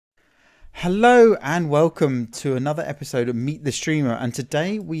Hello and welcome to another episode of Meet the Streamer. And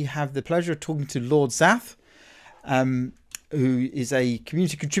today we have the pleasure of talking to Lord Zath, um, who is a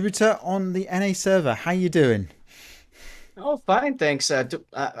community contributor on the NA server. How you doing? Oh, fine, thanks.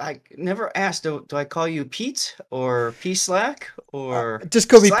 I never asked, do I call you Pete or P Slack or Just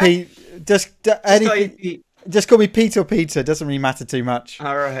call me Slack? Pete. Just Just call you anything. Pete. Just call me Pete or Peter. Doesn't really matter too much.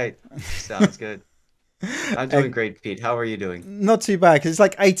 All right, sounds good. I'm Uh, doing great, Pete. How are you doing? Not too bad because it's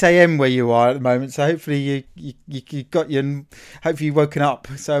like 8 a.m. where you are at the moment. So hopefully you got your hopefully you've woken up.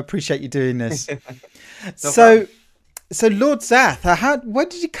 So I appreciate you doing this. No problem. So so Lord Zath, how where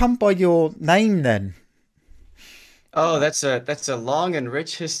did you come by your name then? Oh, that's a long and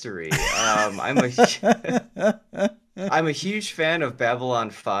rich history. I'm a huge fan of Babylon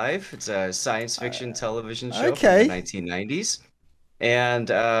 5. It's a science fiction television show from the Okay. 1990s. And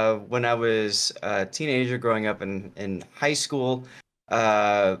when I was a teenager growing up in high school,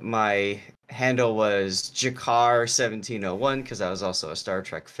 my handle was Jakar1701 because I was also a Star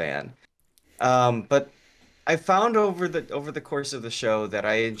Trek fan. But I found over the course of the show that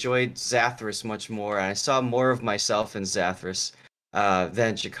I enjoyed Zathras much more, and I saw more of myself in Zathras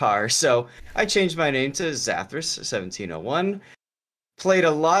than Jakar. So I changed my name to Zathras1701. Played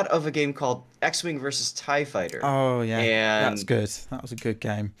a lot of a game called X-Wing versus TIE Fighter. Oh yeah, that's And good. That was a good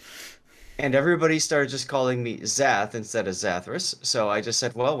game. And everybody started just calling me Zath instead of Zathras. So I just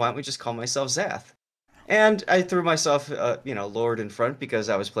said, well, why don't we just call myself Zath? And I threw myself, Lord in front because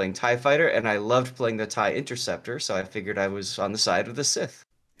I was playing TIE Fighter and I loved playing the TIE Interceptor. So I figured I was on the side of the Sith.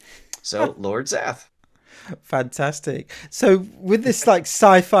 So Lord Zath. Fantastic. So with this like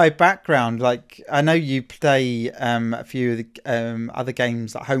sci-fi background, like I know you play a few of the other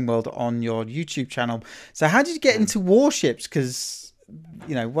games like Homeworld on your YouTube channel. So how did you get into warships? Because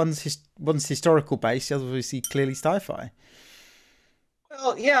one's historical based, the other obviously clearly sci-fi.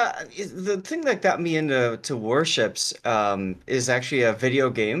 Well, yeah, the thing that got me into warships is actually a video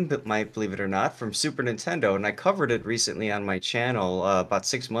game, but might believe it or not, from Super Nintendo, and I covered it recently on my channel about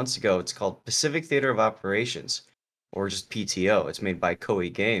 6 months ago. It's called Pacific Theater of Operations, or just PTO. It's made by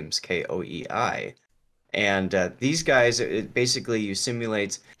Koei Games, Koei. And these guys, basically you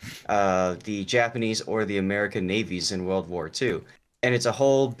simulate the Japanese or the American navies in World War II, and it's a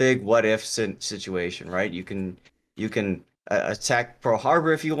whole big what if situation, right? You can attack Pearl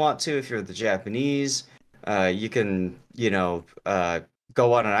Harbor if you want to, if you're the Japanese. You can,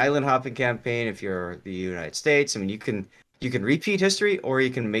 go on an island hopping campaign if you're the United States. I mean, you can repeat history or you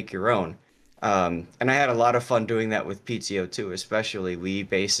can make your own. And I had a lot of fun doing that with PTO too, especially. We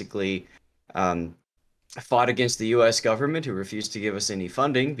basically um, fought against the U.S. government who refused to give us any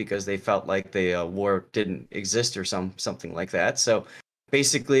funding because they felt like the war didn't exist or something like that. So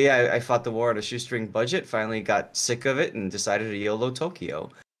basically, I fought the war at a shoestring budget, finally got sick of it, and decided to YOLO Tokyo.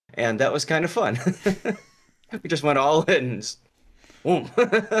 And that was kind of fun. We just went all in. And just, boom.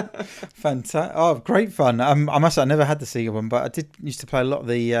 Fantastic! Oh, great fun. I must say, I never had the Sega one, but I did used to play a lot of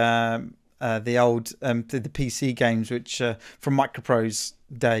the old the PC games, which from Microprose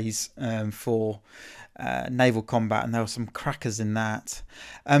days for naval combat, and there were some crackers in that.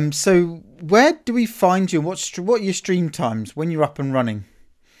 So where do we find you? What are your stream times when you're up and running?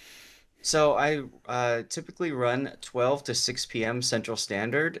 So I typically run 12 to 6 p.m. Central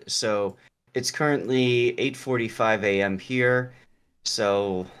Standard. So it's currently 8:45 a.m. here.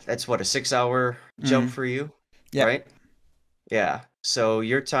 So that's what, a 6 hour jump Mm, for you, yeah, right? Yeah. So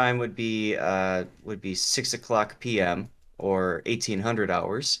your time would be 6 o'clock p.m. or 1800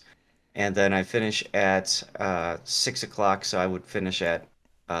 hours, and then I finish at 6 o'clock. So I would finish at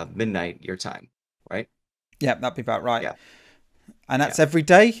midnight your time, right? yeah, that'd be about right. Yeah. And Yeah. that's every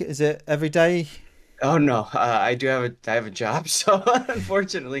day. Is it every day? Oh no, I have a job, so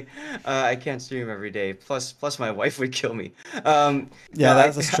unfortunately, I can't stream every day. Plus my wife would kill me. No, Yeah,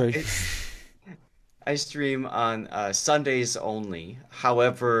 that's true. I stream on Sundays only.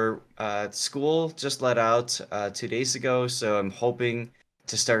 However, school just let out 2 days ago, so I'm hoping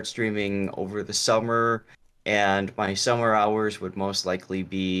to start streaming over the summer, and my summer hours would most likely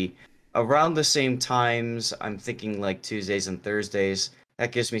be around the same times. I'm thinking like Tuesdays and Thursdays.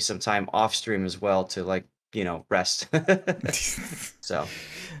 That gives me some time off stream as well to like, rest. So,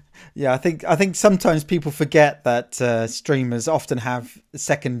 Yeah, I think sometimes people forget that streamers often have a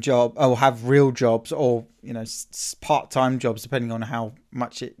second job or have real jobs or part-time jobs depending on how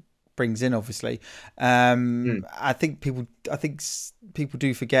much it brings in. Obviously, mm. I think people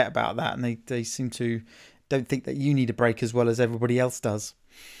do forget about that, and they seem to don't think that you need a break as well as everybody else does.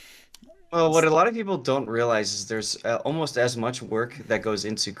 Well, what a lot of people don't realize is there's almost as much work that goes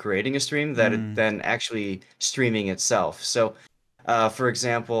into creating a stream Mm, than actually streaming itself. So, For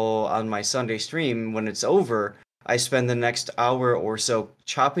example, on my Sunday stream, when it's over, I spend the next hour or so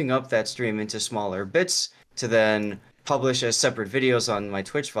chopping up that stream into smaller bits to then publish as separate videos on my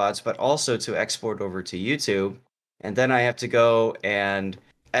Twitch VODs, but also to export over to YouTube. And then I have to go and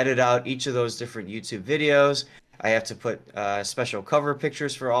edit out each of those different YouTube videos. I have to put special cover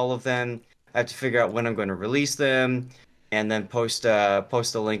pictures for all of them. I have to figure out when I'm going to release them, and then post a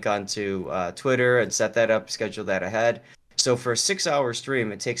link onto Twitter and set that up, schedule that ahead. So for a 6 hour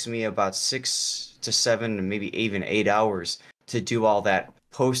stream, it takes me about 6 to 7, maybe even 8 hours to do all that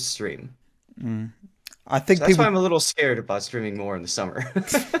post stream. Mm. I So think that's why people. I'm a little scared about streaming more in the summer.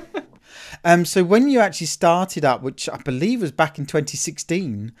 So when you actually started up, which I believe was back in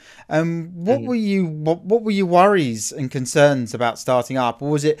 2016, what Mhm. were what were your worries and concerns about starting up, or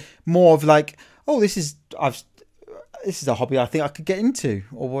was it more of like, oh, this is a hobby I think I could get into,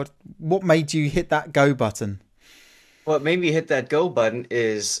 or what made you hit that go button? What made me hit that go button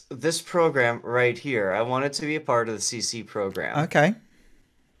is this program right here. I wanted to be a part of the CC program. Okay.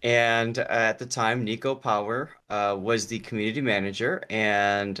 And at the time, Nico Power was the community manager,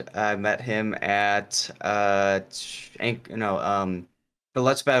 and I met him at the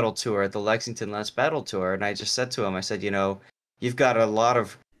Let's Battle tour, the Lexington Let's Battle tour, and I just said to him, I said, you've got a lot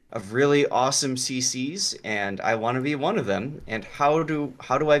of really awesome CCs, and I want to be one of them. And how do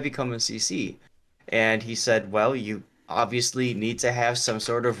I become a CC? And he said, well, you obviously need to have some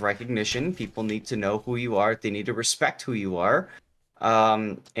sort of recognition. People need to know who you are. They need to respect who you are.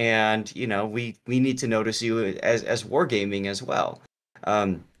 And we need to notice you as wargaming as well.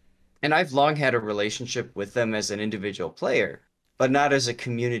 Um, and I've long had a relationship with them as an individual player, but not as a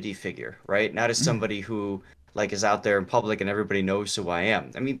community figure, right? Not as somebody who like is out there in public and everybody knows who I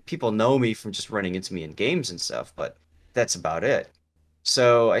am. I mean, people know me from just running into me in games and stuff, but that's about it.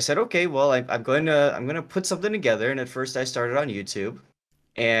 So I said, okay, well, I'm going to put something together. And at first, I started on YouTube,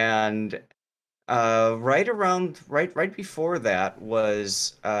 and right before that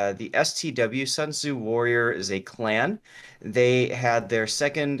was the STW Sun Tzu Warrior is a clan. They had their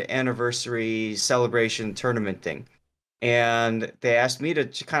second anniversary celebration tournament thing, and they asked me to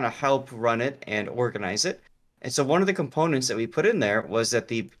kind of help run it and organize it. And so one of the components that we put in there was that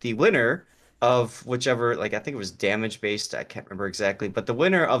the winner of whichever, like I think it was damage based, I can't remember exactly, but the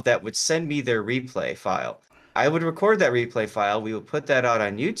winner of that would send me their replay file. I would record that replay file, we would put that out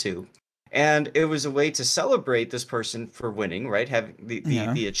on YouTube, and it was a way to celebrate this person for winning, right? Having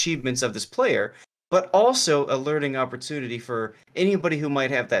Yeah. the achievements of this player, but also a learning opportunity for anybody who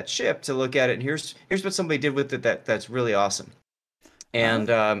might have that ship to look at it and here's what somebody did with it that's really awesome. Uh,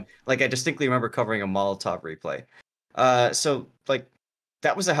 And like I distinctly remember covering a Molotov replay. So like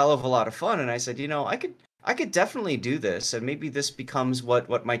that was a hell of a lot of fun, and I said, I could definitely do this, and maybe this becomes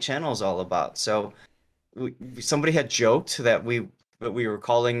what my channel is all about. So somebody had joked that we were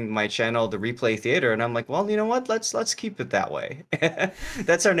calling my channel the Replay Theater, and I'm like, well, you know what? Let's keep it that way.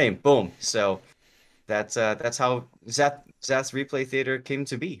 That's our name. Boom. So that's how Zath's Replay Theater came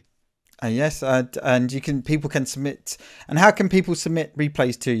to be. yes, and people can submit. And how can people submit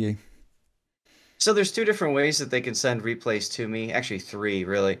replays to you? So there's two different ways that they can send replays to me. Actually, three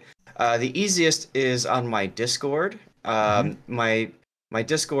really. The easiest is on my Discord. Hmm. My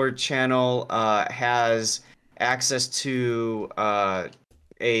Discord channel has access to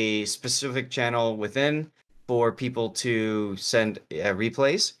a specific channel within for people to send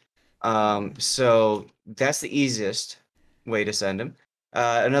replays. So that's the easiest way to send them.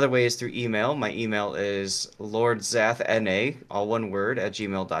 Another way is through email. My email is lordzathna, all one word, at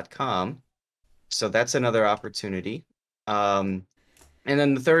gmail.com. So that's another opportunity. Um, and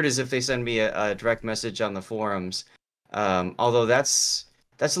then the third is if they send me a direct message on the forums. Although that's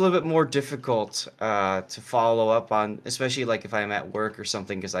a little bit more difficult to follow up on, especially like if I'm at work or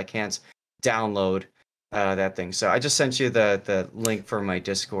something, because I can't download that thing. So I just sent you the link for my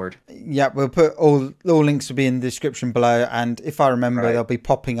Discord. Yeah, we'll put all links will be in the description below, and if I remember, Right. they'll be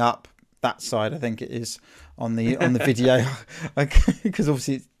popping up that side. I think it is on the video, because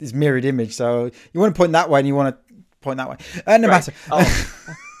obviously it's mirrored image. So you want to point that way, and you want to point that way. No Right. matter. Oh,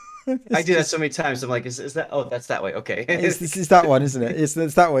 I It's do that so just many times. I'm like, is that? Oh, that's that way. Okay. it's that one, isn't it? It's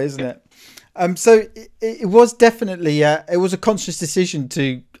that way, isn't it? So it was definitely it was a conscious decision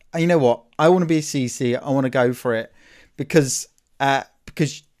to, you know what, I want to be a CC. I want to go for it because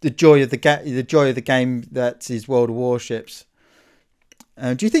the joy of the game that is World of Warships.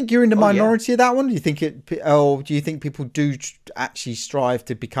 Do you think you're in the Oh yeah. minority of that one? Do you think or do you think people do actually strive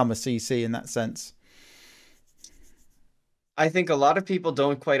to become a CC in that sense? I think a lot of people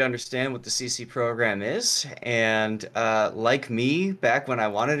don't quite understand what the CC program is, and like me, back when I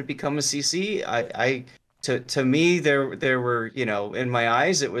wanted to become a CC, I to me there were, in my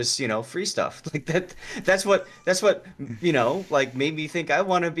eyes it was, free stuff. Like that's what like made me think I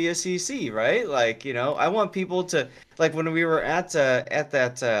want to be a CC, right? Like, I want people to, like, when we were at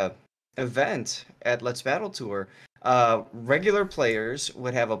that event at Let's Battle Tour, regular players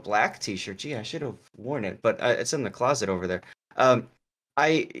would have a black t-shirt. Gee, I should have worn it, but it's in the closet over there.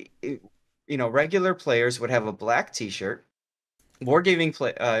 I regular players would have a black t-shirt. Wargaming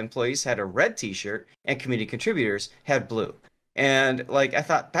employees had a red t-shirt, and community contributors had blue. And like I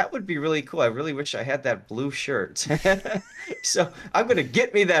thought that would be really cool. I really wish I had that blue shirt. So I'm gonna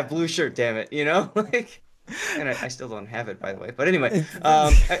get me that blue shirt, damn it, like, and I still don't have it, by the way. But anyway,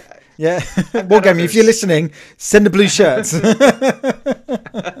 Yeah, I've got Wargaming, if you're others. listening, send the blue shirts.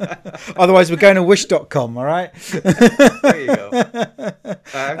 Otherwise, we're going to wish.com, all right? There you go.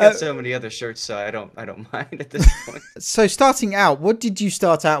 I've got so many other shirts, so I don't mind at this point. So starting out, what did you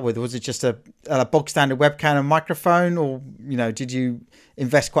start out with? Was it just a bog standard webcam and microphone, or did you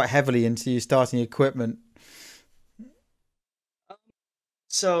invest quite heavily into your starting equipment?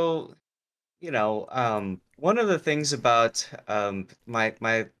 So, one of the things about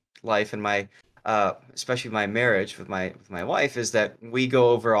my life and my especially my marriage with my wife is that we go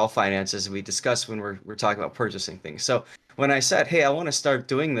over all finances. We discuss when we're talking about purchasing things. So when I said, "Hey, I want to start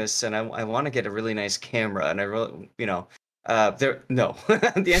doing this, and I want to get a really nice camera," and I really, there no,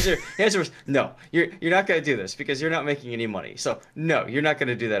 the answer was no. You're not going to do this because you're not making any money. So no, you're not going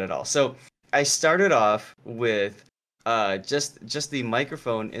to do that at all. So I started off with just the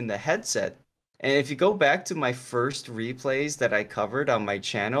microphone in the headset. And if you go back to my first replays that I covered on my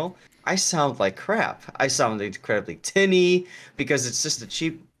channel, I sound like crap. I sound incredibly tinny because it's just a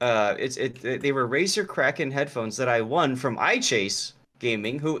cheap. They were Razer Kraken headphones that I won from iChase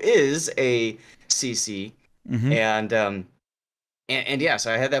Gaming, who is a CC, Hmm. and yeah,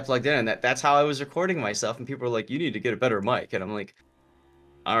 so I had that plugged in, and that's how I was recording myself. And people were like, "You need to get a better mic," and I'm like,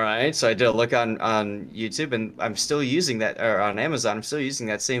 all right, so I did a look on YouTube, and I'm still using that, or on Amazon. I'm still using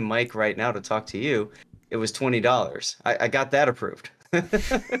that same mic right now to talk to you. It was $20. I got that approved.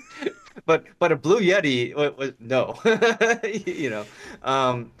 But a Blue Yeti was no, you know.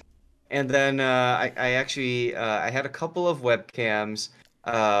 Um, and then I actually I had a couple of webcams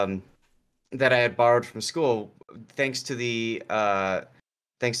um, that I had borrowed from school, thanks to the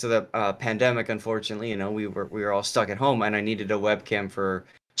pandemic. Unfortunately, we were all stuck at home, and I needed a webcam for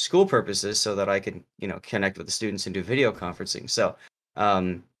school purposes so that I could, connect with the students and do video conferencing. So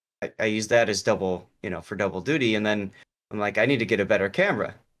I use that as double, for double duty. And then I'm like, I need to get a better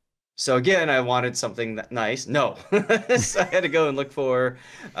camera. So again, I wanted something nice. No, so I had to go and look for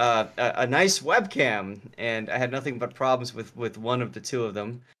a nice webcam, and I had nothing but problems with one of the two of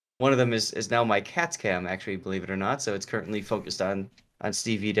them. One of them is now my cat's cam, actually, believe it or not. So it's currently focused on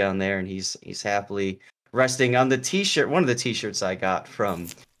Stevie down there, and he's happily resting on the t-shirt, one of the t-shirts I got from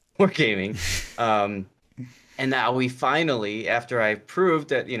Wargaming. Um, and now we finally, after I proved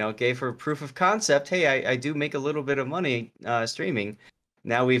that, gave her proof of concept, hey, I do make a little bit of money streaming.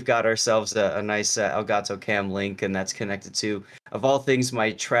 Now we've got ourselves a nice Elgato Cam Link, and that's connected to, of all things,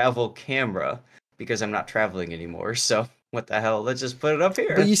 my travel camera, because I'm not traveling anymore. So what the hell? Let's just put it up But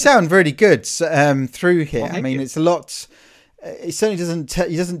here. you sound really good through here. Well, I thank mean, you. it's a lot. It certainly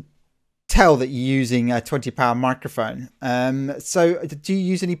doesn't tell that you're using a 20 pound microphone. So do you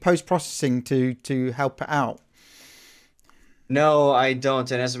use any post processing to help it out? No, I don't.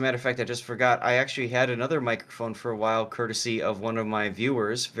 And as a matter of fact, I just forgot. I actually had another microphone for a while, courtesy of one of my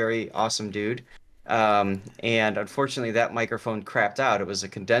viewers. Very awesome dude. And unfortunately, that microphone crapped out. It was a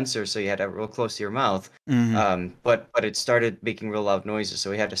condenser, so you had to have it real close to your mouth. Mm. But it started making real loud noises, so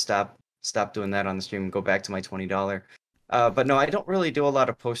we had to stop doing that on the stream and go back to my $20. But no, I don't really do a lot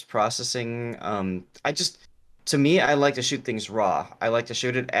of post processing. To me, I like to shoot things raw. I like to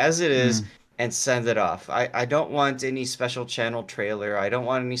shoot it as it is Mm. and send it off. I don't want any special channel trailer. I don't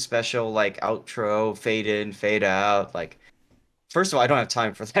want any special like outro, fade in, fade out. Like, first of all, I don't have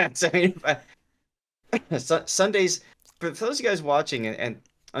time for that. I mean, Sundays, for those of you guys watching and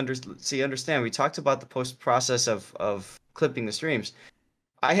understand, we talked about the post process of clipping the streams.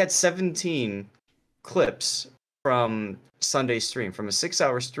 I had 17 clips from Sunday's stream, from a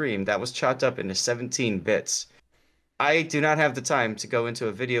 6-hour stream that was chopped up into 17 bits. I do not have the time to go into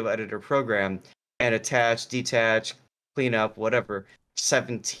a video editor program and attach, detach, clean up, whatever,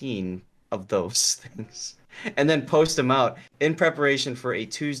 17 of those things, and then post them out in preparation for a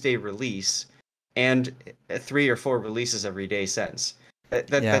Tuesday release and 3 or 4 releases every day since.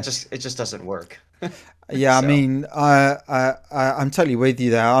 That Yeah. just doesn't work. Yeah, I So, mean, I'm totally with you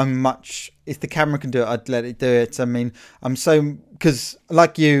there. I'm much, if the camera can do it, I'd let it do it. I mean, I'm so because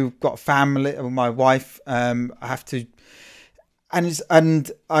like you got a family, my wife, I have to,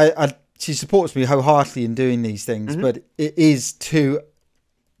 and I she supports me wholeheartedly in doing these things, Hmm. but it is to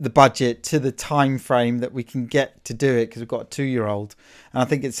the budget, to the time frame that we can get to do it, because we've got a 2-year-old, and I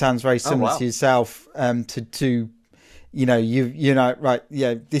think it sounds very Oh similar to wow. yourself. To you know, right,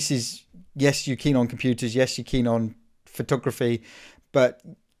 yeah, this is, yes, you're keen on computers, yes, you're keen on photography, but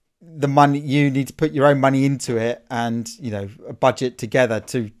the money, you need to put your own money into it, and a budget together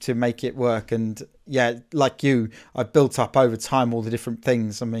to make it work. And yeah, like you, I've built up over time all the different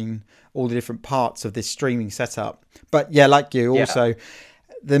things, I mean, all the different parts of this streaming setup. But yeah, like you Yeah. also,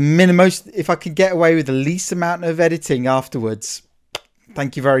 the minimum, if I could get away with the least amount of editing afterwards,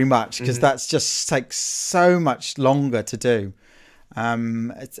 thank you very much, because Hmm. that's just takes so much longer to do.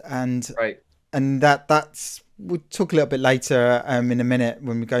 And Right. that's, we'll talk a little bit later, in a minute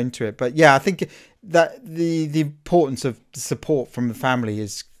when we go into it. But yeah, I think that the importance of support from the family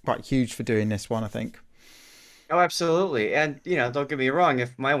is quite huge for doing this one, I think. Oh, absolutely. And don't get me wrong,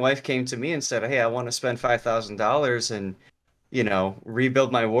 if my wife came to me and said, "Hey, I want to spend $5,000 and rebuild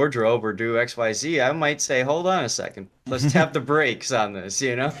my wardrobe or do XYZ," I might say, hold on a second. Let's tap the brakes on this.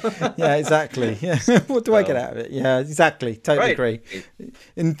 Yeah, exactly. Yeah. What do I get So, out of it? Yeah, exactly. Totally right. agree.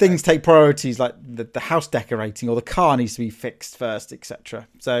 And things Right. take priorities, like the house decorating, or the car needs to be fixed first, etc.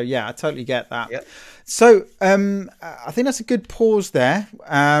 So yeah, I totally get that. Yep. So I think that's a good pause there.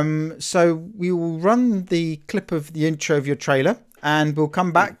 So we will run the clip of the intro of your trailer, and we'll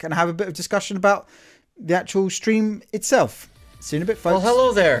come back and have a bit of discussion about the actual stream itself. See you in a bit, Well, folks.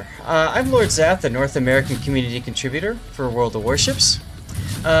 hello there. I'm Lord Zath, the North American community contributor for World of Warships.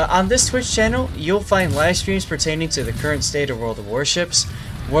 On this Twitch channel, you'll find live streams pertaining to the current state of World of Warships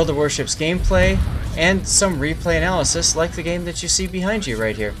gameplay, and some replay analysis like the game that you see behind you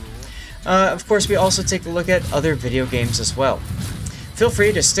right here. Of course, we also take a look at other video games as well. Feel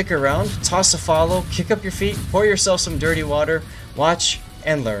free to stick around, toss a follow, kick up your feet, pour yourself some dirty water, watch,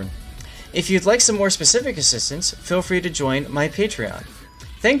 and learn. If you'd like some more specific assistance, feel free to join my Patreon.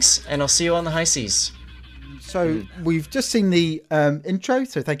 Thanks, and I'll see you on the high seas. So we've just seen the intro,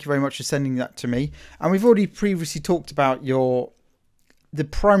 so thank you very much for sending that to me. And we've already previously talked about the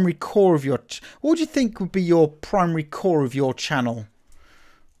primary core of your. What do you think would be your primary core of your channel?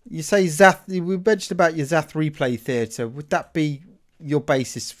 You say Zath. We mentioned about your Zath replay theatre. Would that be your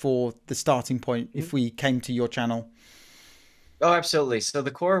basis for the starting point if we came to your channel? Oh, absolutely. So the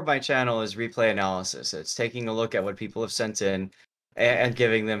core of my channel is replay analysis. It's taking a look at what people have sent in and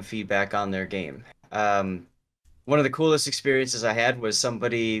giving them feedback on their game. One of the coolest experiences I had was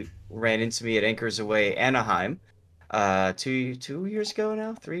somebody ran into me at Anchors Away, Anaheim, 2 years ago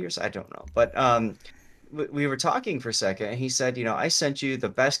now, 3 years, I don't know. But we were talking for a second, and he said, I sent you the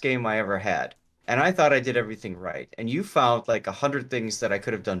best game I ever had, and I thought I did everything right, and you found like 100 things that I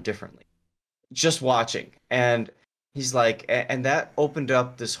could have done differently just watching. And he's like, and that opened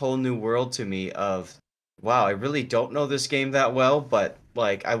up this whole new world to me of, wow, I really don't know this game that well, but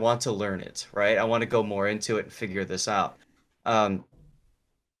like I want to learn it, right? I want to go more into it and figure this out. Um,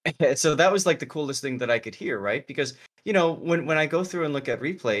 so that was like the coolest thing that I could hear, right? Because when I go through and look at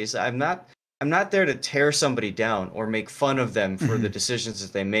replays, I'm not there to tear somebody down or make fun of them for the Mhm. decisions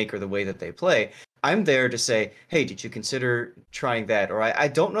that they make or the way that they play. I'm there to say, hey, did you consider trying that? Or I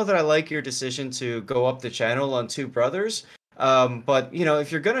don't know that I like your decision to go up the channel on Two Brothers. But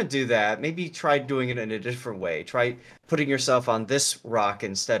if you're gonna do that, maybe try doing it in a different way. Try putting yourself on this rock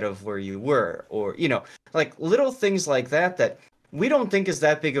instead of where you were, or like little things like that that we don't think is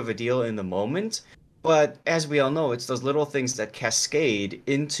that big of a deal in the moment. But as we all know, it's those little things that cascade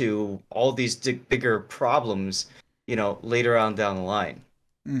into all these bigger problems, later on down the line.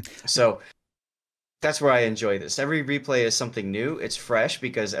 Mm. So that's where I enjoy this. Every replay is something new. It's fresh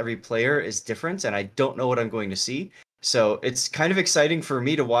because every player is different and I don't know what I'm going to see. So it's kind of exciting for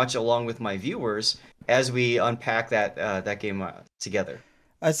me to watch along with my viewers as we unpack that game together.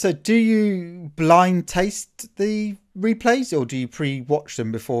 So do you blind taste the replays, or do you pre-watch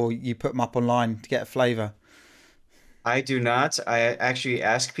them before you put them up online to get a flavour? I do not. I actually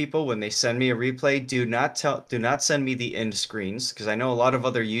ask people when they send me a replay, do not send me the end screens, because I know a lot of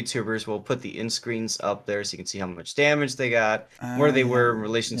other YouTubers will put the end screens up there so you can see how much damage they got, where they Yeah, were in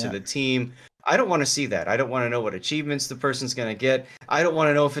relation to yeah. the team. I don't want to see that. I don't want to know what achievements the person's going to get. I don't want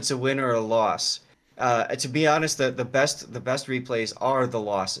to know if it's a win or a loss. To be honest, the best replays are the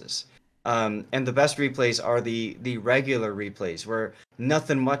losses. And the best replays are the regular replays where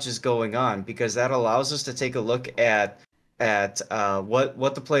nothing much is going on, because that allows us to take a look at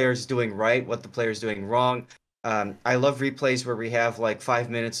what the player is doing right, what the player is doing wrong. I love replays where we have like 5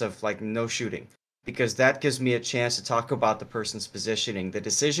 minutes of like no shooting. because that gives me a chance to talk about the person's positioning, the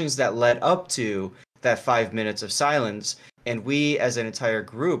decisions that led up to that 5 minutes of silence. And we, as an entire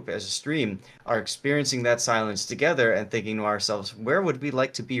group, as a stream, are experiencing that silence together and thinking to ourselves, where would we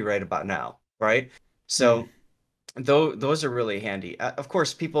like to be right about now? Right. Mm. So though those are really handy. Of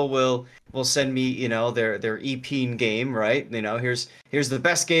course, people will send me, their EP game, right? Here's the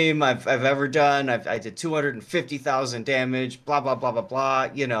best game I've ever done. I did 250,000 damage, blah blah blah blah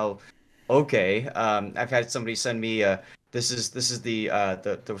blah. Okay. I've had somebody send me this is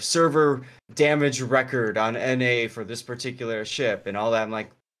the server damage record on NA for this particular ship and all that. I'm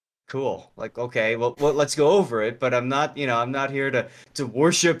like, cool. Like, okay, well, let's go over it. But I'm not here to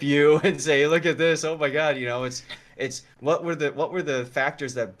worship you and say, look at this. Oh my God, it's what were the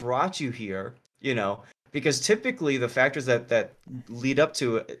factors that brought you here? Because typically the factors that lead up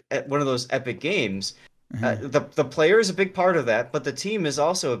to one of those epic games, Mhm. the player is a big part of that, but the team is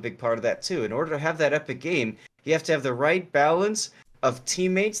also a big part of that too. In order to have that epic game, you have to have the right balance of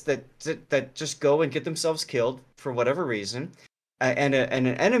teammates that just go and get themselves killed for whatever reason, and an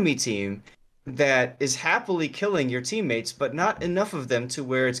enemy team that is happily killing your teammates, but not enough of them to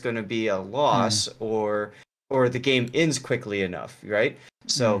where it's going to be a Mm. loss or the game ends quickly enough, right?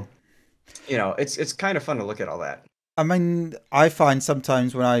 Mm. So, it's kind of fun to look at all that. I mean, I find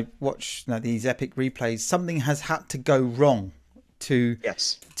sometimes when I watch, these epic replays, something has had to go wrong to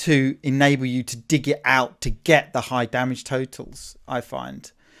Yes. enable you to dig it out to get the high damage totals. I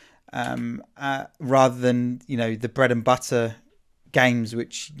find, rather than the bread and butter games,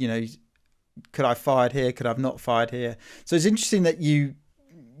 which could I fired here, could I've not fired here. So it's interesting that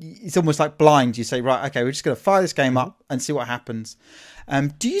it's almost like blind. You say, right, okay, we're just going to fire this game Mhm. up and see what happens.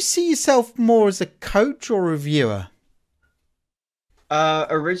 Do you see yourself more as a coach or a viewer?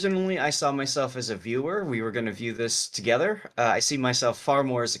 Originally, I saw myself as a viewer. We were going to view this together. I see myself far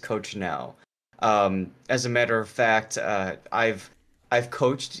more as a coach now. As a matter of fact, I've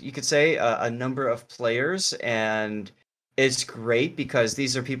coached, you could say, a number of players, and it's great because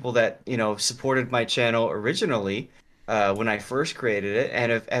these are people that, supported my channel originally, when I first created it,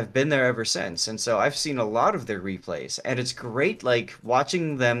 and have been there ever since. And so I've seen a lot of their replays, and it's great, like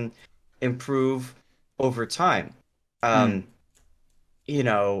watching them improve over time. Mm.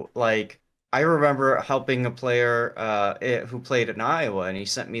 Um, like I remember helping a player who played in Iowa, and he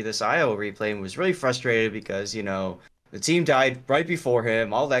sent me this Iowa replay and was really frustrated because, the team died right before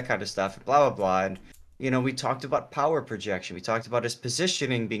him, all that kind of stuff, blah blah blah. And we talked about power projection. We talked about his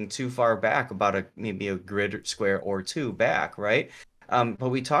positioning being too far back, about maybe a grid square or two back, right? But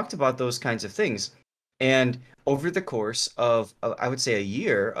we talked about those kinds of things. And over the course of, I would say, a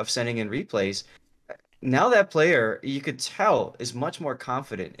year of sending in replays, now that player you could tell is much more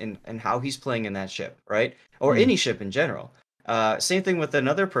confident in how he's playing in that ship, right? Or Mm. any ship in general. Same thing with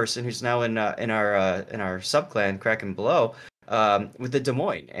another person who's now in our sub clan Kraken Below, with the Des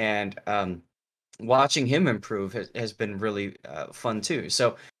Moines, and watching him improve has been really fun too.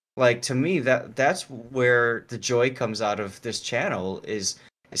 So, like, to me, that's where the joy comes out of this channel, is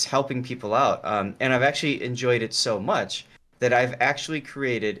helping people out. And I've actually enjoyed it so much that I've actually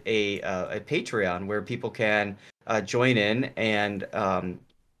created a Patreon where people can join in, and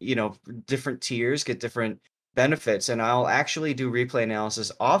different tiers get different benefits, and I'll actually do replay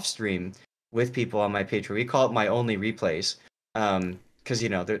analysis off stream with people on my Patreon. We call it my only replays, because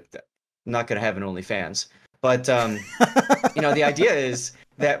they're not going to have an OnlyFans. But the idea is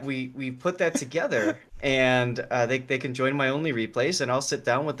that we put that together, and they can join my only replays, and I'll sit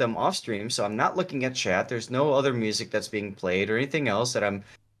down with them off stream. So I'm not looking at chat. There's no other music that's being played or anything else that I'm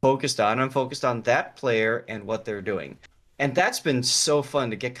focused on. I'm focused on that player and what they're doing. And that's been so fun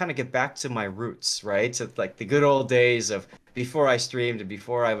to get back to my roots, right? To like the good old days of before I streamed and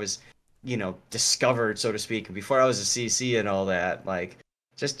before I was, discovered, so to speak, and before I was a CC and all that. Like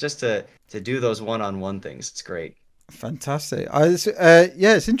just to do those one-on-one things. It's great. Fantastic.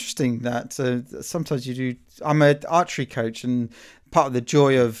 Yeah, it's interesting that sometimes you do. I'm an archery coach, and part of the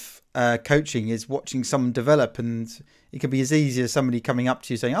joy of coaching is watching someone develop. And it can be as easy as somebody coming up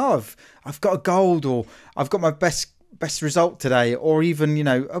to you saying, "Oh, I've got a gold," or "I've got my best result today," or even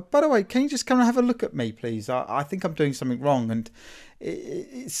 "Oh, by the way, can you just come and have a look at me, please? I think I'm doing something wrong." And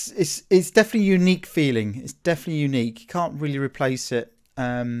it's definitely a unique feeling. It's definitely unique. You can't really replace it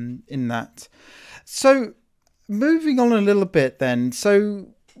in that. So, moving on a little bit then. So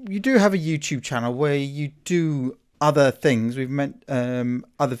you do have a YouTube channel where you do other things. We've met other Mhm.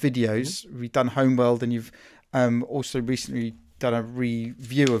 videos. We've done Homeworld, and you've also recently done a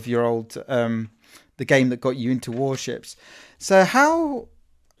review of your old the game that got you into warships. So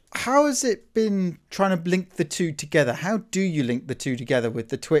how has it been trying to link the two together? How do you link the two together with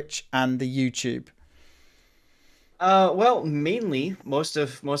the Twitch and the YouTube? Well, mainly most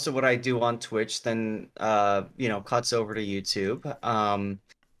of what I do on Twitch then cuts over to YouTube.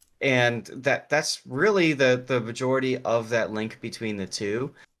 And that's really the majority of that link between the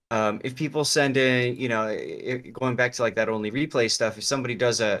two. If people send in, going back to like that only replay stuff, if somebody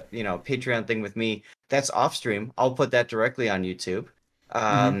does a, Patreon thing with me, that's off stream, I'll put that directly on YouTube.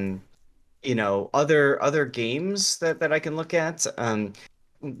 Hmm. Um, other games that I can look at.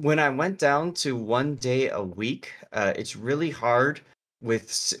 When I went down to 1 day a week, it's really hard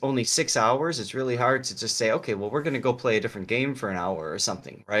with only 6 hours. It's really hard to just say, okay, well, we're going to go play a different game for an hour or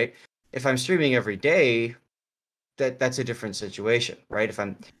something, right? If I'm streaming every day, that's a different situation, right? If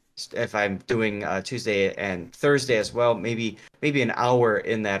I'm doing Tuesday and Thursday as well, maybe an hour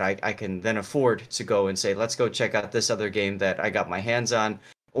in that I can then afford to go and say, let's go check out this other game that I got my hands on,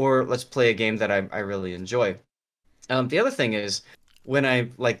 or let's play a game that I really enjoy. The other thing is when I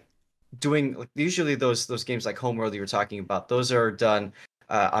like doing like, usually those games like Homeworld you were talking about, those are done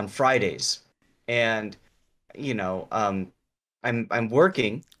on Fridays, and you know, um, I'm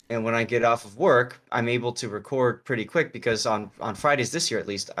working, and when I get off of work, I'm able to record pretty quick because on Fridays this year at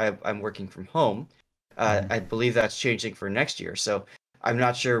least, I'm working from home. Hmm. I believe that's changing for next year, so I'm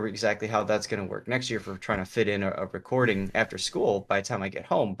not sure exactly how that's going to work next year for trying to fit in a recording after school by the time I get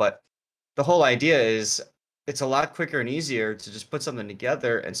home. But the whole idea is it's a lot quicker and easier to just put something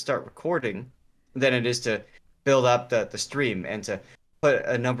together and start recording than it is to build up the stream and to put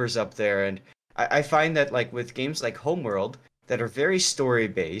numbers up there. And I find that like with games like Homeworld that are very story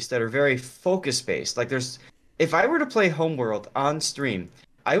based, that are very focus based, like there's if I were to play Homeworld on stream,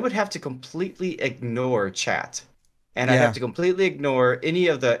 I would have to completely ignore chat. And I'd have Yeah, to completely ignore any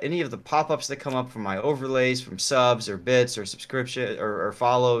of the pop-ups that come up from my overlays, from subs or bits or subscription or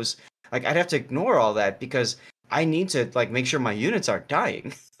follows. Like I'd have to ignore all that because I need to like make sure my units aren't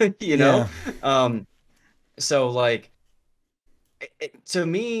dying, you know? yeah. Um, so like to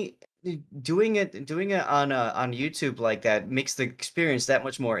me, doing it on YouTube like that makes the experience that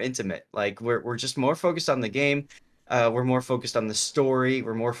much more intimate. Like we're just more focused on the game, we're more focused on the story,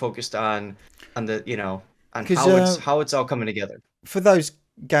 we're more focused on the on Because how it's all coming together. for those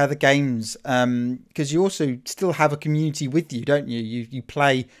gather games, because you also still have a community with you, don't you? You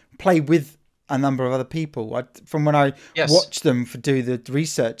play with a number of other people. From when I Yes. watch them for do the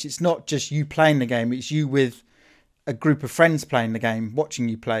research, it's not just you playing the game; it's you with a group of friends playing the game, watching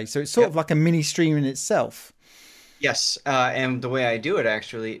you play. So it's sort of Yep. like a mini stream in itself. Yes. And the way I do it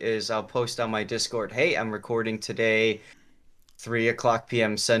actually is I'll post on my Discord, hey, I'm recording today 3 o'clock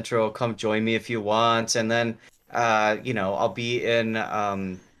p.m. Central. Come join me if you want. And then, I'll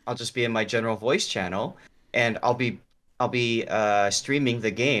just be in my general voice channel, and I'll be streaming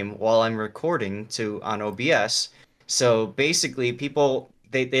the game while I'm recording to on OBS. So basically, people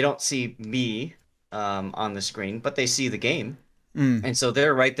they don't see me on the screen, but they see the game, Mm, and so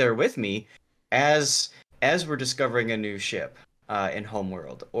they're right there with me as as we're discovering a new ship in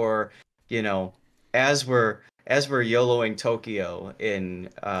Homeworld, or you know, as we're YOLOing Tokyo in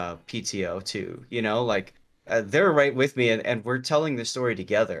PTO too. Like they're right with me, and we're telling the story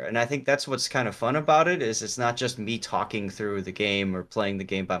together. And I think that's what's kind of fun about it is it's not just me talking through the game or playing the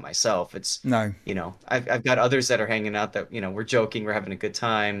game by myself. It's no. I've got others that are hanging out that we're joking, we're having a good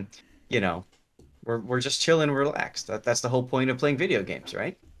time. You know, we're just chilling, relaxed. That's the whole point of playing video games,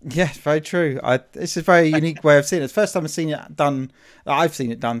 right? Yeah, very true. It's a very unique way of seeing it. It's the first time I've seen it done. I've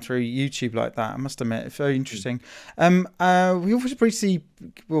seen it done through YouTube like that. I must admit, it's very interesting. We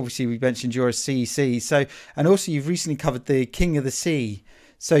obviously we mentioned you're a CEC, so and also you've recently covered the King of the Sea.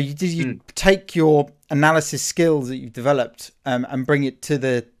 So you Mm. take your analysis skills that you've developed and bring it to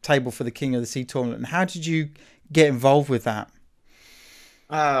the table for the King of the Sea tournament. And how did you get involved with that?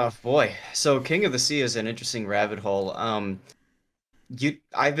 Oh boy. So King of the Sea is an interesting rabbit hole.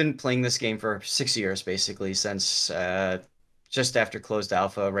 I've been playing this game for 6 years basically since just after closed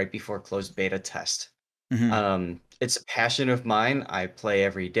alpha, right before closed beta test. Hmm. It's a passion of mine. I play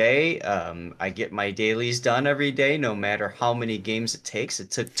every day. I get my dailies done every day, no matter how many games it takes. It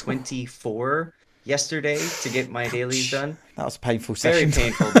took 24 yesterday to get my dailies Ouch! done. That was a painful Very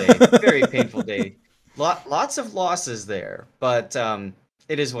session. painful day. Very painful day. Lots of losses there, but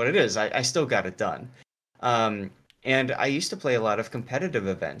it is what it is. I still got it done. Um, and I used to play a lot of competitive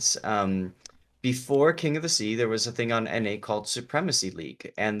events. Before King of the Sea, there was a thing on NA called Supremacy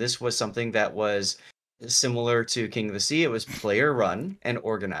League, and this was something that was similar to King of the Sea. It was player run and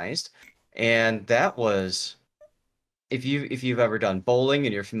organized, and that was if you've ever done bowling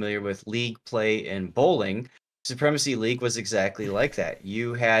and you're familiar with league play in bowling. Supremacy League was exactly like that.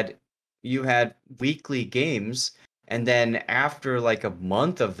 You had weekly games, and then after like a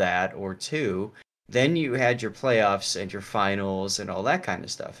month of that or two, then you had your playoffs and your finals and all that kind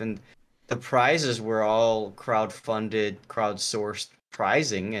of stuff. And the prizes were all crowd-funded, crowd-sourced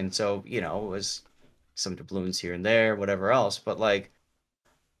prizing, and so, it was some doubloons here and there, whatever else. But like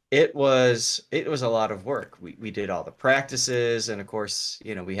it was a lot of work. We did all the practices, and of course,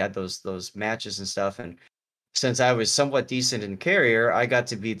 we had those matches and stuff. And since I was somewhat decent in carrier, I got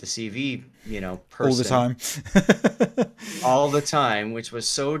to be the CV, All the person time. all the time, which was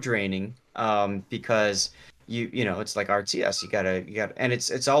so draining. Because it's like RTS. You gotta, and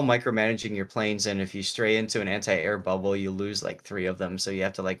it's all micromanaging your planes. And if you stray into an anti-air bubble, you lose like three of them. So you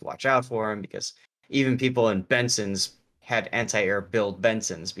have to like watch out for them, because even people in Benson's had anti-air build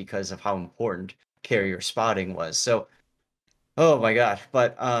Benson's because of how important carrier spotting was. So, oh my God.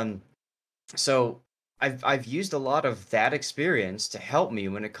 But so I've used a lot of that experience to help me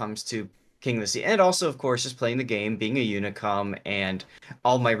when it comes to King of the Sea, and also, of course, just playing the game, being a Unicom, and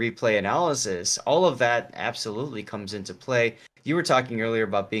all my replay analysis. All of that absolutely comes into play. You were talking earlier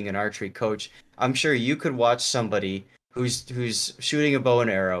about being an archery coach. I'm sure you could watch somebody who's shooting a bow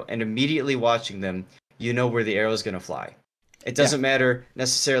and arrow, and immediately watching them, you know where the arrow is going to fly. It Yeah. doesn't matter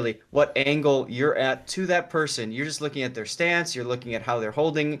necessarily what angle you're at to that person. You're just looking at their stance. You're looking at how they're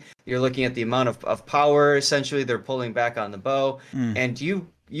holding. You're looking at the amount of power essentially they're pulling back on the bow. Mm. And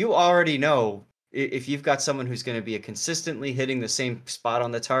you already know if you've got someone who's going to be consistently hitting the same spot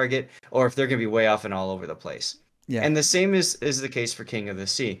on the target, or if they're going to be way off and all over the place. Yeah. And the same is the case for King of the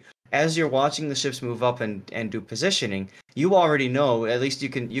Sea. As you're watching the ships move up and do positioning, you already know, at least you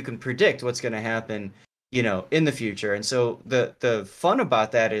can predict what's going to happen, in the future. And so the fun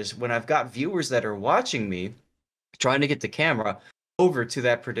about that is when I've got viewers that are watching me trying to get the camera over to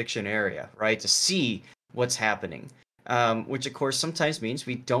that prediction area, right, to see what's happening. Which of course sometimes means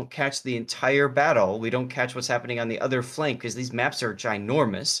we don't catch the entire battle. We don't catch what's happening on the other flank because these maps are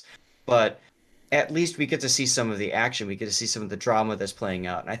ginormous. But at least we get to see some of the action. We get to see some of the drama that's playing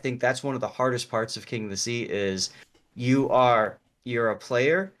out. And I think that's one of the hardest parts of King of the Sea is you're a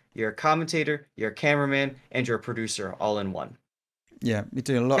player, you're a commentator, you're a cameraman, and you're a producer all in one. Yeah. You're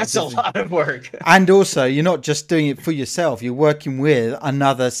doing a lot of That's a different. lot of work. And also, you're not just doing it for yourself. You're working with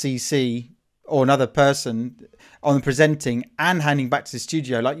another CC or another person on the presenting and handing back to the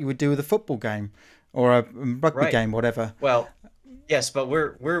studio like you would do with a football game or a rugby Right. game, whatever. Well, yes, but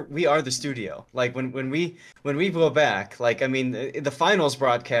we are the studio. Like when we go back, like I mean the finals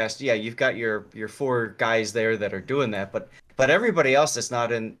broadcast, yeah, you've got your four guys there that are doing that, but everybody else that's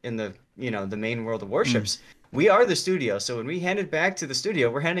not in the the main world of Mm. warships, we are the studio. So when we hand it back to the studio,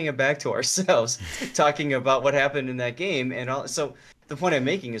 we're handing it back to ourselves, talking about what happened in that game and all. So the point I'm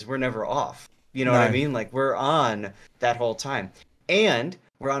making is we're never off. You know what I No. mean? Like we're on that whole time. And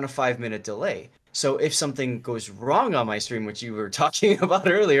we're on a 5 minute delay. So if something goes wrong on my stream, which you were talking about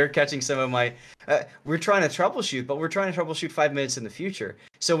earlier, catching some of my, we're trying to troubleshoot, but we're trying to troubleshoot 5 minutes in the future.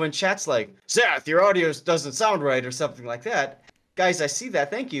 So when chat's like, Zath, your audio doesn't sound right or something like that, guys, I see that,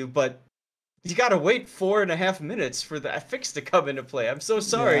 thank you, but you got to wait 4.5 minutes for that fix to come into play. I'm so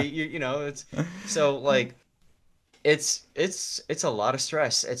sorry. Yeah. It's so like it's a lot of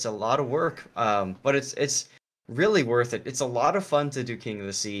stress. It's a lot of work. But it's really worth it. It's a lot of fun to do King of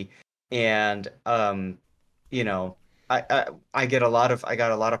the Sea, and you know, I got a lot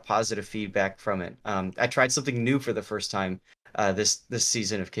of positive feedback from it. I tried something new for the first time this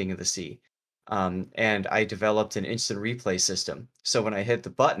season of King of the Sea, and I developed an instant replay system. So when I hit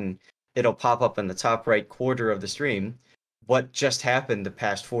the button, it'll pop up in the top right quarter of the stream what just happened the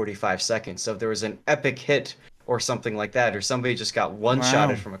past 45 seconds. So if there was an epic hit or something like that, or somebody just got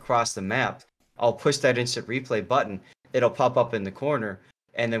one-shotted Wow. from across the map, I'll push that instant replay button. It'll pop up in the corner,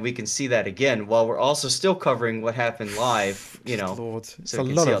 and then we can see that again while we're also still covering what happened live, Good Lord. It's so a we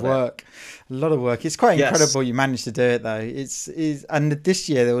can lot see of all that. work. A lot of work. It's quite Yes. incredible you managed to do it though. And this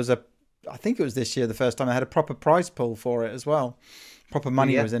year there was I think it was this year the first time I had a proper prize pool for it as well. Proper Oh,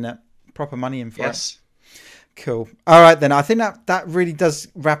 money yeah. was in it. Proper money in for it. Yes. Cool. All right then. I think that really does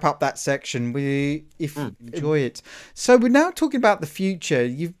wrap up that section. If you enjoy it. So we're now talking about the future.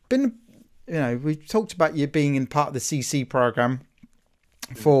 You've been, we've talked about you being in part of the CC program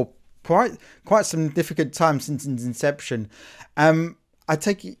for quite some significant time since its inception. I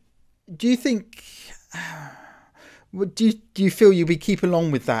take it. Do you think? Do you feel you'll be keeping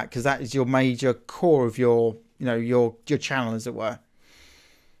along with that because that is your major core of your your channel, as it were?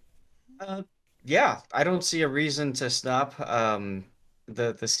 Uh, yeah, I don't see a reason to stop.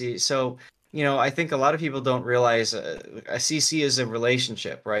 The sea. So I think a lot of people don't realize a CC is a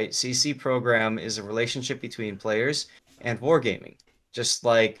relationship, right? CC program is a relationship between players and wargaming, just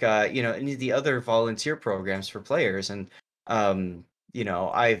like any of the other volunteer programs for players. And um,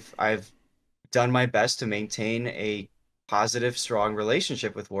 I've done my best to maintain a positive, strong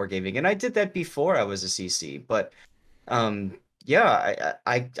relationship with wargaming, and I did that before I was a CC. But um, yeah,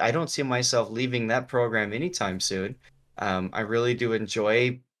 I don't see myself leaving that program anytime soon. I really do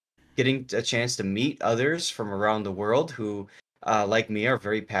enjoy getting a chance to meet others from around the world who, like me, are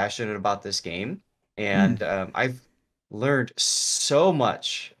very passionate about this game. Mm. And I've learned so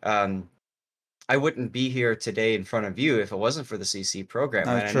much. I wouldn't be here today in front of you if it wasn't for the CC program.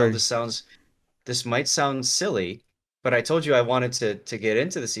 No, And I know true. this might sound silly, but I told you I wanted to get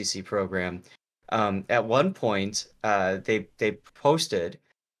into the CC program. At one point, they posted,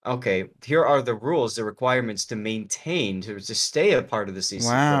 okay, here are the rules, the requirements to maintain to stay a part of the CC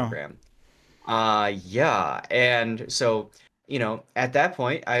Wow. program. Yeah, and so at that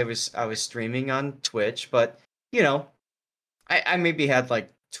point, I was streaming on Twitch, but you know, I maybe had like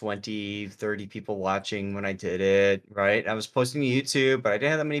 20, 30 people watching when I did it, right? I was posting to YouTube, but I didn't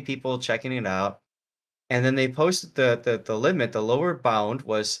have that many people checking it out. And then they posted the limit, the lower bound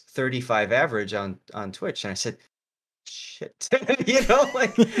was 35 average on Twitch. And I said, shit.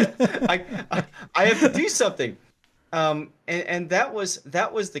 Like I, I I have to do something. And that was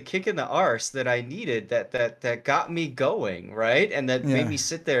the kick in the arse that I needed, that got me going, right? And that made Yeah. me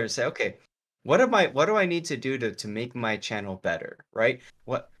sit there and say, okay, what do I need to do to make my channel better, right?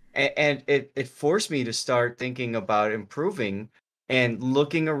 And it forced me to start thinking about improving and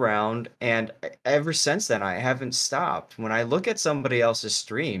looking around, and ever since then I haven't stopped. When I look at somebody else's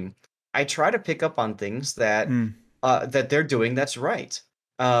stream, I try to pick up on things Mm. that they're doing that's right.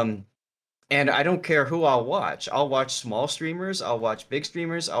 Um, and I don't care who I'll watch. I'll watch small streamers, I'll watch big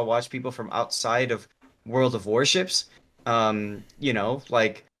streamers, I'll watch people from outside of World of Warships.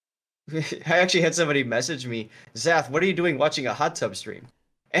 Like I actually had somebody message me, Zath, what are you doing watching a hot tub stream?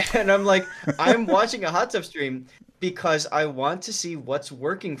 And I'm like, I'm watching a hot tub stream because I want to see what's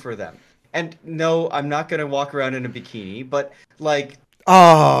working for them. And no, I'm not gonna walk around in a bikini, but like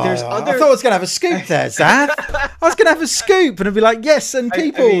there's Oh, I thought I other was going to have a scoop there, Zath. I was going to have a scoop and I'd be like, yes, and I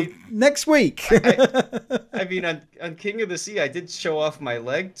people, mean next week. I, I mean, on King of the Sea, I did show off my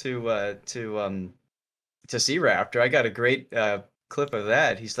leg to Sea Raptor. I got a great clip of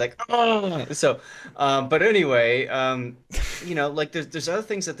that. He's like, oh, so, but anyway, like there's other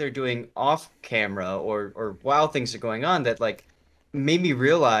things that they're doing off camera, or while things are going on, that like made me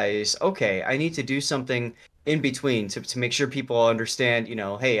realize, okay, I need to do something in between to make sure people understand,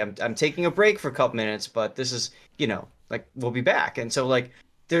 hey, I'm taking a break for a couple minutes, but this is, like we'll be back. And so like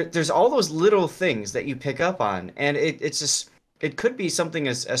there's all those little things that you pick up on, and it's just, it could be something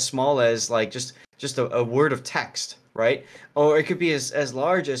as small as like just a word of text, right? Or it could be as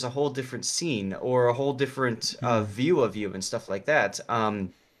large as a whole different scene, or a whole different Mm. view of you and stuff like that.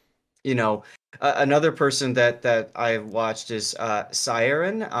 You know, another person that I watched is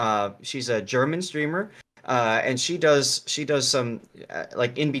Siren. She's a German streamer. And she does some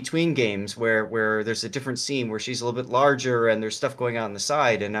like in between games where there's a different scene where she's a little bit larger and there's stuff going on the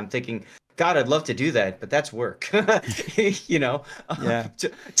side, and I'm thinking, God, I'd love to do that, but that's work, Yeah.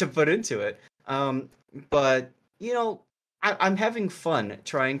 to put into it. But I'm having fun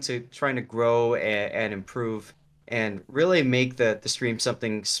trying to grow and improve and really make the stream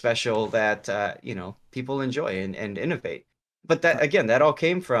something special that people enjoy and innovate. But that, again, that all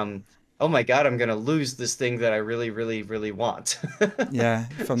came from, oh my God, I'm gonna lose this thing that I really, really, really want. Yeah.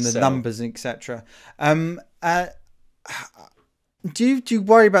 From the So, numbers, etc. Um, uh, do you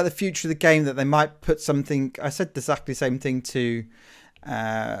worry about the future of the game, that they might put something? I said exactly the same thing to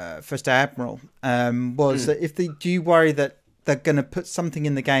First Admiral. Was mm, that if they do you worry that they're going to put something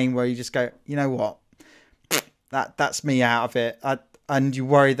in the game where you just go, you know what, that's me out of it. And you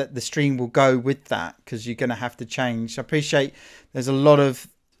worry that the stream will go with that because you're going to have to change. I appreciate there's a lot of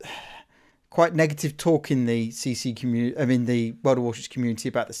quite negative talk in the CC community. I mean, the World of Warships community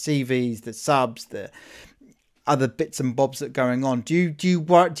about the CVs, the subs, the other bits and bobs that are going on. Do you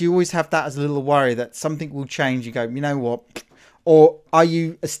always have that as a little worry that something will change? You go, you know what? Or are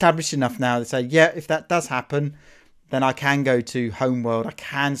you established enough now to say, yeah, if that does happen, then I can go to Homeworld. I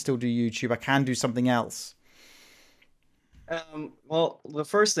can still do YouTube. I can do something else. well, the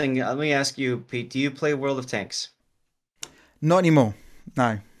first thing, let me ask you, Pete, do you play World of Tanks? Not anymore.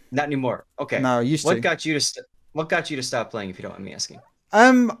 No, Not anymore. Okay. no, I used What to. got you to what got you to stop playing, if you don't mind me asking?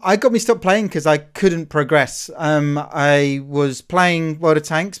 I got me stopped playing because I couldn't progress. I was playing World of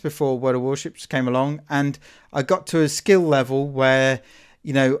Tanks before World of Warships came along, and I got to a skill level where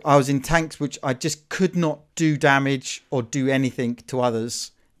I was in tanks which I just could not do damage or do anything to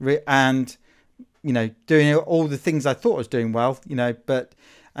others, and doing all the things I thought I was doing well, but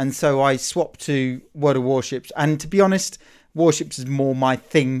and so I swapped to World of Warships, and to be honest, Warships is more my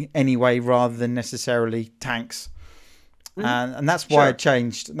thing anyway, rather than necessarily tanks, Mhm. and that's why I Sure.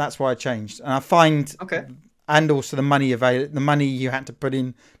 changed. And that's why I changed, and I find, Okay. and also the money you had to put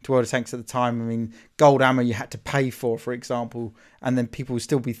in to World of Tanks at the time. I mean, gold ammo you had to pay for example, and then people would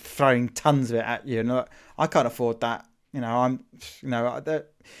still be throwing tons of it at you, and I can't afford that.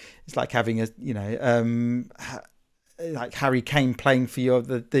 It's like having like Harry Kane playing for your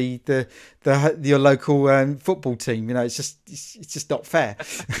local football team. It's just not fair.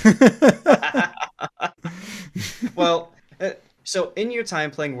 Well, so in your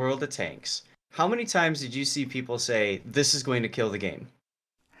time playing World of Tanks, how many times did you see people say, "This is going to kill the game"?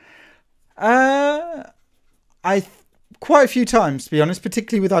 uh, I quite a few times, to be honest,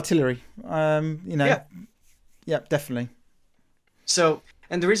 particularly with artillery. Yeah. Yeah, definitely. So,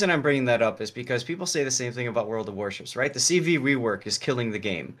 and the reason I'm bringing that up is because people say the same thing about World of Warships, right? The CV rework is killing the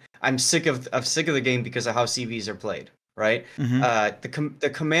game. I'm sick of the game because of how CVs are played, right? Hmm.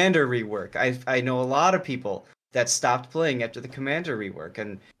 The Commander rework. I know a lot of people that stopped playing after the Commander rework,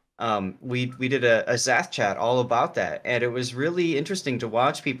 and we did a Zath chat all about that, and it was really interesting to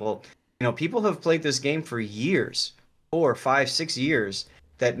watch people. People have played this game for years, 4, 5, 6 years,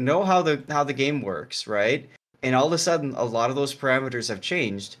 that know how the game works, right? And all of a sudden a lot of those parameters have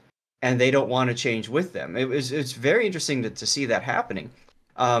changed and they don't want to change with them. It's very interesting to see that happening.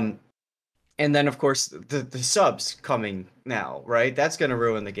 um, and then of course the subs coming now, right? That's going to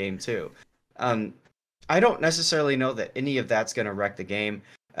ruin the game too. um, I don't necessarily know that any of that's going to wreck the game.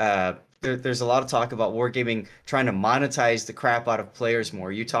 There's a lot of talk about wargaming trying to monetize the crap out of players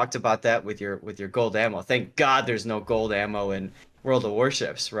more. You talked about that with your gold ammo. Thank God there's no gold ammo in World of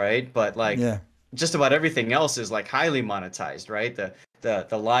Warships, right? But like Yeah. just about everything else is like highly monetized, right?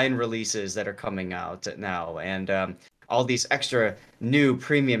 The line releases that are coming out now, and all these extra new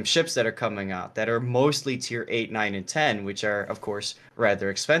premium ships that are coming out that are mostly tier 8, 9, and 10, which are of course rather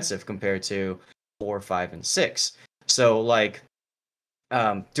expensive compared to 4, 5, and 6. So like,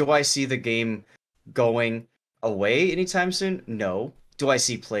 do I see the game going away anytime soon? No. Do I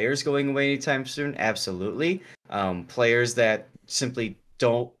see players going away anytime soon? Absolutely. Players that simply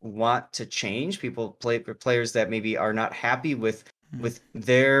don't want to change, players that maybe are not happy with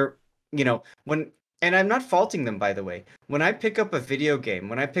their, when, and I'm not faulting them, by the way. When I pick up a video game,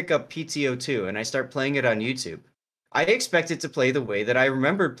 when I pick up PTO2 and I start playing it on YouTube, I expect it to play the way that I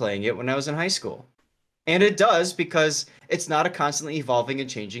remembered playing it when I was in high school. And it does because it's not a constantly evolving and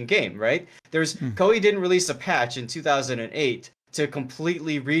changing game, right? Koei didn't release a patch in 2008 to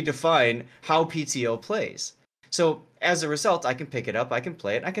completely redefine how PTO plays. So as a result, I can pick it up, I can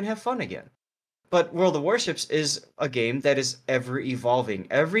play it, I can have fun again. But World of Warships is a game that is ever evolving.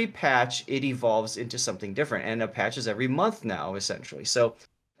 Every patch, it evolves into something different, and a patch is every month now, essentially. So,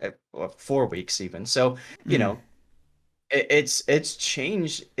 well, 4 weeks even. So, you Mm. know, it's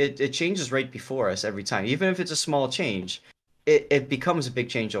changed. It changes right before us every time. Even if it's a small change, it becomes a big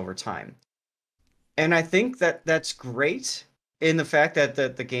change over time. And I think that that's great in the fact that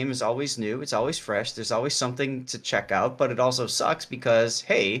the game is always new, it's always fresh, there's always something to check out, but it also sucks because,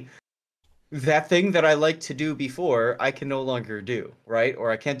 hey, that thing that I liked to do before, I can no longer do, right?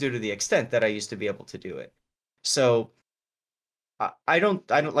 Or I can't do to the extent that I used to be able to do it. So I don't,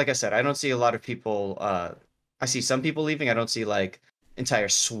 like I said, I don't see a lot of people. I see some people leaving. I don't see like entire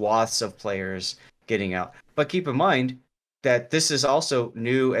swaths of players getting out. But keep in mind that this is also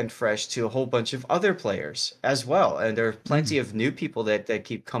new and fresh to a whole bunch of other players as well. And there are Mm. plenty of new people that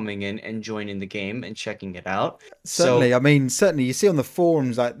keep coming in and joining the game and checking it out. Certainly, So, I mean, certainly you see on the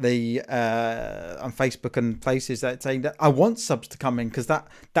forums, like the on Facebook and places, that saying that I want subs to come in because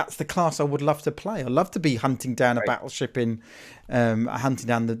that's the class I would love to play. I love to be hunting down a right. battleship in, hunting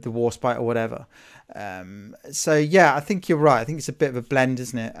down the warspite or whatever. So yeah, I think you're right. I think it's a bit of a blend,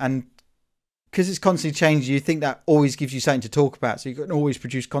 isn't it? And because it's constantly changing, you think that always gives you something to talk about, so you can always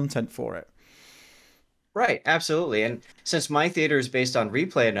produce content for it. Right, absolutely. And since my theater is based on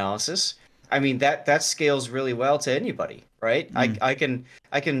replay analysis, I mean that scales really well to anybody, right? I Mm. I can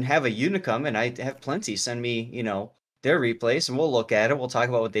I can have a Unicum and I have plenty send me, their replays and we'll look at it. We'll talk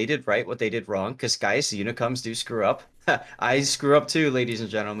about what they did right, what they did wrong, because guys, Unicums do screw up. I screw up too, ladies and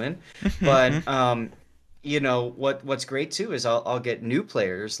gentlemen. But what's great too is I'll get new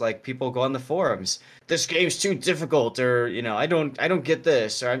players, like people go on the forums. This game's too difficult, or I don't get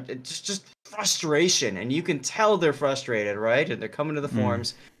this, or it's just frustration, and you can tell they're frustrated, right? And they're coming to the Mm.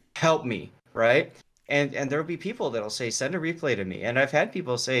 forums, help me, right? And there'll be people that'll say, send a replay to me. And I've had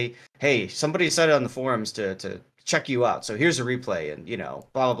people say, hey, somebody said on the forums to check you out. So here's a replay and,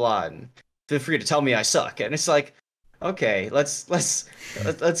 blah, blah, blah. And feel free to tell me I suck. And it's like, okay, let's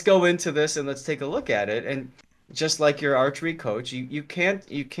go into this and let's take a look at it. And just like your archery coach, you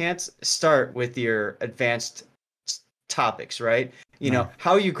can't start with your advanced topics, right? No.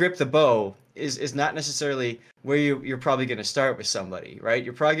 How you grip the bow is not necessarily where you're probably going to start with somebody, right?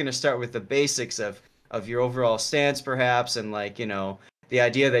 You're probably going to start with the basics of your overall stance, perhaps, and like, the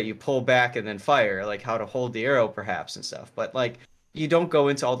idea that you pull back and then fire, like how to hold the arrow, perhaps, and stuff. But like, you don't go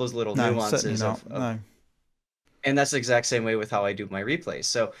into all those little No, certainly nuances not. No. and that's the exact same way with how I do my replays.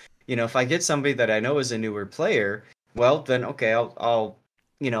 So, if I get somebody that I know is a newer player, well, then okay, I'll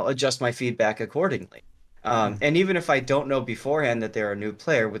adjust my feedback accordingly. And even if I don't know beforehand that they're a new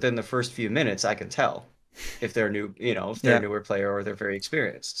player, within the first few minutes, I can tell if they're new, if they're a Yeah. newer player or they're very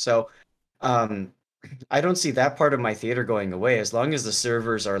experienced. So, um, I don't see that part of my theater going away. As long as the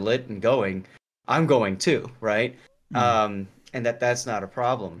servers are lit and going, I'm going too, right? Mm. And that's not a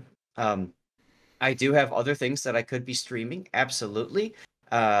problem. I do have other things that I could be streaming, absolutely.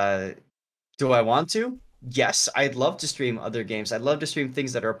 Uh, do I want to? Yes, I'd love to stream other games. I'd love to stream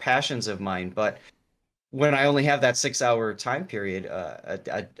things that are passions of mine, but when I only have that 6 hour time period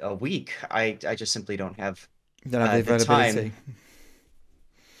a week, I just simply don't have Don't have the the time. availability.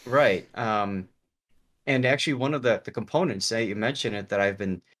 Right. And actually, one of the components that you mentioned it that I've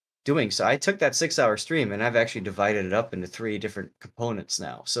been doing. So I took that 6 hour stream and I've actually divided it up into three different components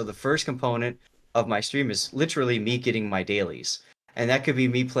now. So the first component of my stream is literally me getting my dailies, and that could be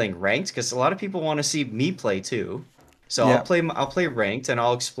me playing ranked because a lot of people want to see me play too. So Yeah. I'll play ranked and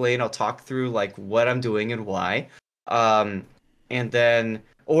I'll explain. I'll talk through like what I'm doing and why. Um, and then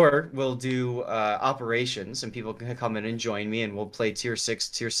or we'll do operations, and people can come in and join me, and we'll play tier 6,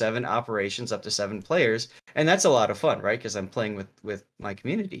 tier 7 operations up to 7 players, and that's a lot of fun, right? Because I'm playing with my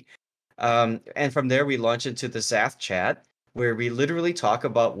community. And from there, we launch into the Zath chat, where we literally talk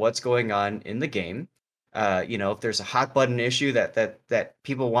about what's going on in the game. If there's a hot button issue that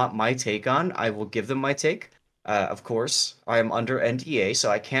people want my take on, I will give them my take. Of course, I am under NDA,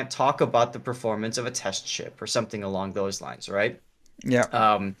 so I can't talk about the performance of a test ship or something along those lines, right? Yeah.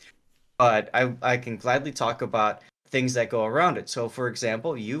 Um, but I can gladly talk about things that go around it. So, for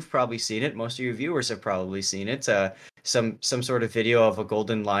example, you've probably seen it. Most of your viewers have probably seen it. Some sort of video of a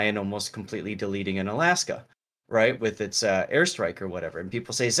golden lion almost completely deleting in Alaska, right, with its airstrike or whatever. And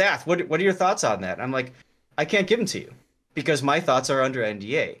people say, Zath, what are your thoughts on that? And I'm like, I can't give them to you because my thoughts are under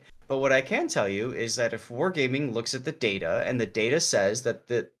NDA. But what I can tell you is that if Wargaming looks at the data and the data says that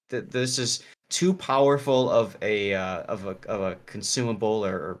this is too powerful of a consumable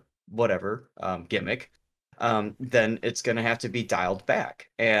or whatever gimmick, then it's going to have to be dialed back.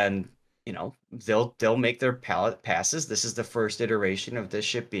 And they'll make their pallet passes. This is the first iteration of this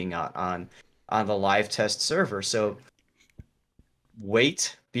ship being out on the live test server. So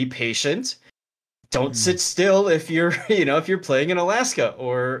wait, be patient. Don't Mm. sit still if you're if you're playing in Alaska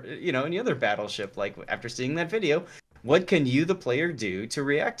or any other battleship. Like after seeing that video, what can you the player do to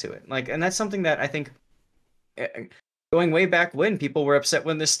react to it? Like, and that's something that I think eh, going way back when people were upset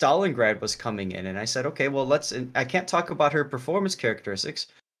when this Stalingrad was coming in, and I said, okay, well, I can't talk about her performance characteristics,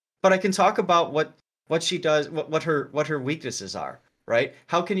 but I can talk about what she does, what her weaknesses are, right?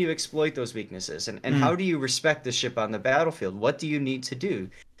 How can you exploit those weaknesses, and Mm. how do you respect the ship on the battlefield? What do you need to do?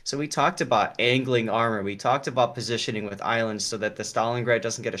 So we talked about angling armor. We talked about positioning with islands so that the Stalingrad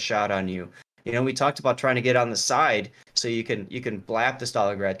doesn't get a shot on you. We talked about trying to get on the side so you can blap the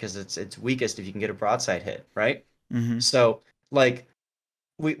Stalingrad because it's weakest if you can get a broadside hit, right? Mm-hmm. So like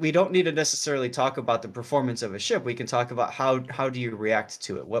we don't need to necessarily talk about the performance of a ship. We can talk about how do you react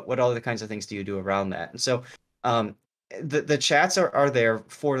to it? What other kinds of things do you do around that? And so um, the chats are there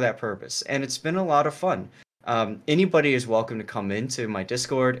for that purpose, and it's been a lot of fun. Anybody is welcome to come into my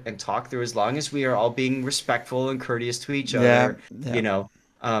Discord and talk through as long as we are all being respectful and courteous to each Yeah. other, Yeah. you know.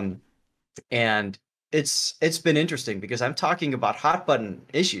 Um, and it's been interesting because I'm talking about hot button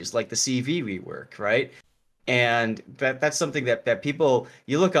issues like the CV rework, right? And that's something that people,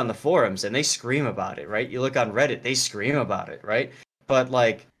 you look on the forums and they scream about it, right? You look on Reddit, they scream about it, right? But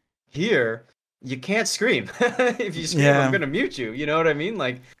like here, you can't scream. If you scream, I'm Yeah. gonna mute you. You know what I mean?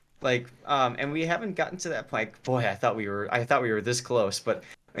 And we haven't gotten to that point. Boy, I thought we were this close, but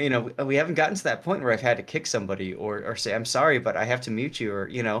we haven't gotten to that point where I've had to kick somebody or say I'm sorry, but I have to mute you, or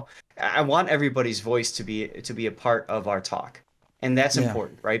I want everybody's voice to be a part of our talk. And that's Yeah.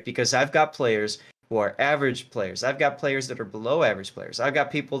 important, right? Because I've got players who are average players. I've got players that are below average players. I've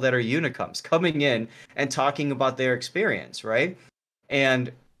got people that are unicums coming in and talking about their experience, right? And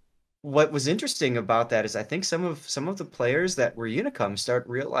what was interesting about that is I think some of the players that were Unicum start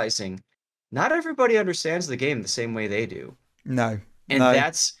realizing not everybody understands the game the same way they do. No, And no.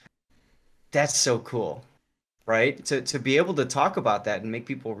 that's so cool, right? To be able to talk about that and make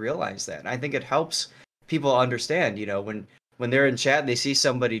people realize that. And I think it helps people understand, when they're in chat and they see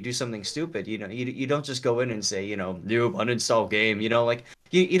somebody do something stupid, you don't just go in and say, noob, uninstall game, like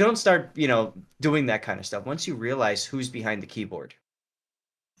you don't start, doing that kind of stuff once you realize who's behind the keyboard.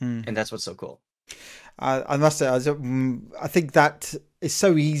 Hmm. And that's what's so cool. I must say, I think that it's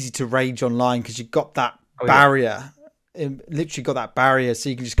so easy to rage online because you've got that Oh yeah. barrier, literally got that barrier, so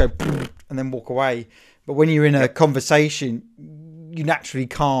you can just go and then walk away. But when you're in a Yep. conversation, you naturally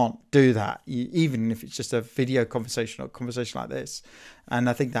can't do that, even if it's just a video conversation or a conversation like this. And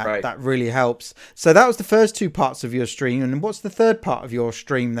I think that Right. that really helps. So that was the first two parts of your stream. And what's the third part of your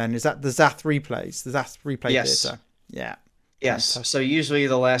stream then? Is that the Zath replays, the Zath replay Yes. theatre? Yeah, Yes. So fantastic. usually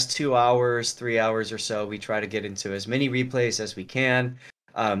the last 2 hours, 3 hours or so, we try to get into as many replays as we can.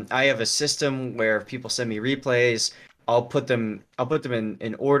 I have a system where if people send me replays, I'll put them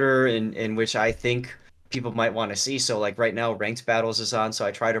in order in which I think people might want to see. So like right now, ranked battles is on, so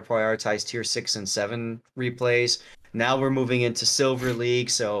I try to prioritize tier 6 and 7 replays. Now we're moving into Silver League,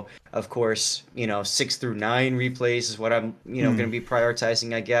 so of course, 6 through 9 replays is what I'm, going to Mm, be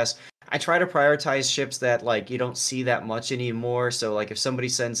prioritizing, I guess. I try to prioritize ships that like you don't see that much anymore. So like if somebody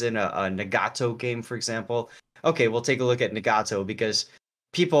sends in a Nagato game, for example, okay, we'll take a look at Nagato because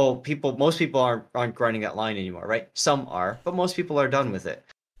most people aren't grinding that line anymore, right? Some are, but most people are done with it.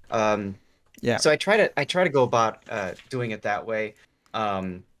 Um, yeah, so I try to go about doing it that way.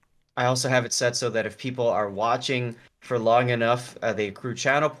 Um, I also have it set so that if people are watching for long enough, they accrue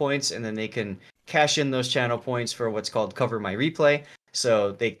channel points, and then they can cash in those channel points for what's called cover my replay.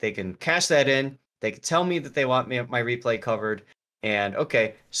 So they can cash that in. They can tell me that they want my replay covered, and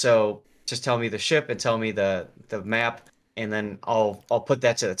okay, so just tell me the ship and tell me the map, and then I'll put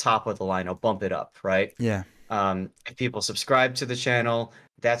that to the top of the line. I'll bump it up, right? yeah, If people subscribe to the channel,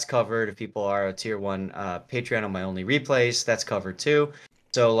 that's covered. If people are a tier one Patreon on my only replays, that's covered too.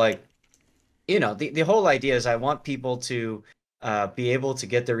 So like, the whole idea is I want people to be able to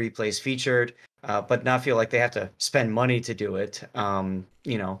get their replays featured, but not feel like they have to spend money to do it.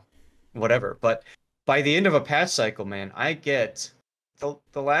 Whatever. But by the end of a patch cycle, man, I get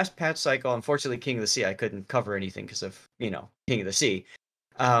the last patch cycle. Unfortunately, King of the Sea, I couldn't cover anything because of King of the Sea.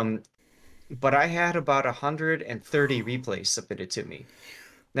 Um, but I had about 130 replays submitted to me.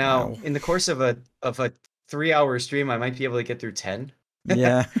 Now, wow, in the course of a 3 hour stream, I might be able to get through 10.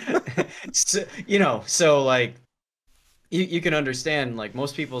 yeah, So like you can understand like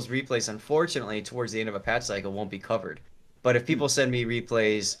most people's replays, unfortunately, towards the end of a patch cycle won't be covered. But if people send me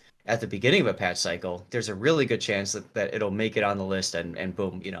replays at the beginning of a patch cycle, there's a really good chance that it'll make it on the list and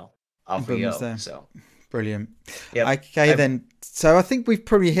boom, off we boom is go. there. So, Brilliant. yep. Okay, I've then. So I think we've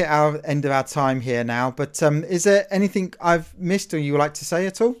probably hit our end of our time here now. But is there anything I've missed or you would like to say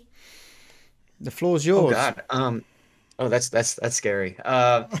at all? The floor's Oh yours. God. Oh, that's scary.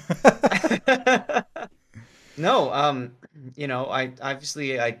 No, I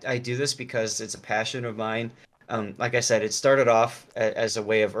obviously I do this because it's a passion of mine. Like I said, it started off as a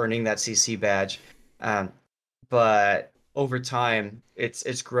way of earning that CC badge, um, but over time,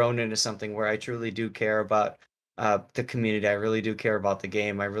 it's grown into something where I truly do care about the community. I really do care about the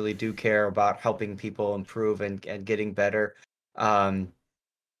game. I really do care about helping people improve and getting better. Um,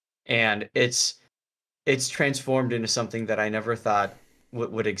 and it's transformed into something that I never thought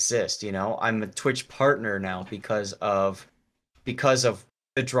would exist. I'm a Twitch partner now because of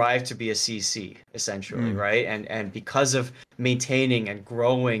the drive to be a CC, essentially, Mm. right? And because of maintaining and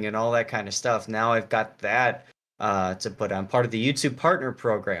growing and all that kind of stuff. Now I've got that to put on part of the YouTube partner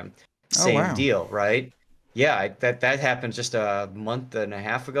program. Oh Same wow. deal, right? Yeah, that happened just a month and a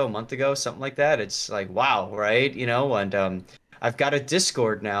half ago, month ago, something like that. It's like wow, right? And I've got a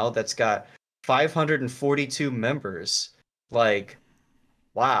Discord now that's got 542 members. Like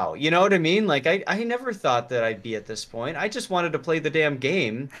wow, you know what I mean? Like I never thought that I'd be at this point. I just wanted to play the damn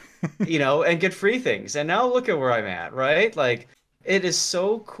game, and get free things. And now look at where I'm at, right? Like it is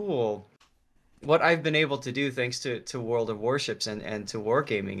so cool what I've been able to do thanks to World of Warships and to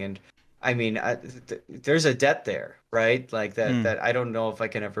wargaming. And I mean, there's a debt there, right? Like Mm. that I don't know if I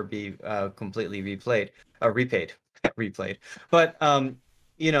can ever be completely repaid, replayed. But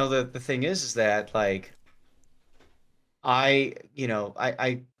the thing is that like I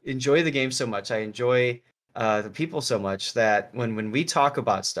enjoy the game so much. I enjoy the people so much that when we talk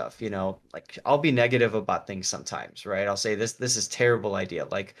about stuff, like I'll be negative about things sometimes, right? I'll say this is terrible idea.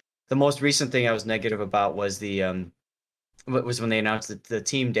 Like the most recent thing I was negative about was what was when they announced the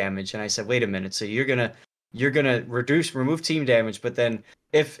team damage, and I said, wait a minute, so you're gonna remove team damage, but then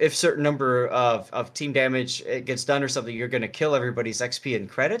if certain number of team damage gets done or something, you're gonna kill everybody's XP and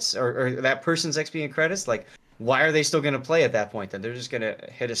credits, or that person's XP and credits. Like, why are they still gonna play at that point? Then they're just gonna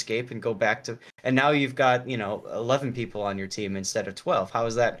hit escape and go back to. And now you've got 11 people on your team instead of 12. How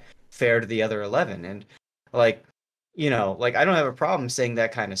is that fair to the other 11? And like like I don't have a problem saying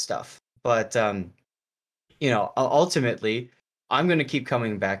that kind of stuff, but ultimately, I'm going to keep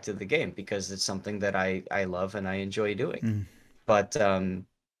coming back to the game because it's something that I love and I enjoy doing. Mm. But I'm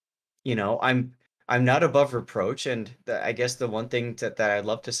not above reproach, and I guess the one thing that I'd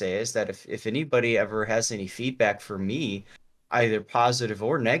love to say is that if anybody ever has any feedback for me, either positive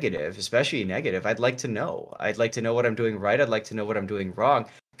or negative, especially negative, I'd like to know. I'd like to know what I'm doing right. I'd like to know what I'm doing wrong,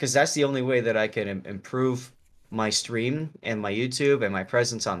 because that's the only way that I can improve my stream and my YouTube and my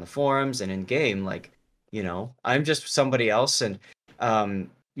presence on the forums and in game. Like, I'm just somebody else, and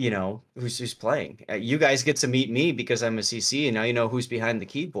who's playing. You guys get to meet me because I'm a CC, and now you know who's behind the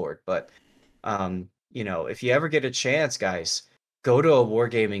keyboard. But if you ever get a chance, guys, go to a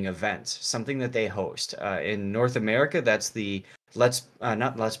wargaming event, something that they host. In North America, that's the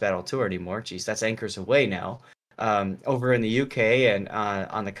not Let's Battle Tour anymore. Geez, that's Anchors Away now. Over in the UK and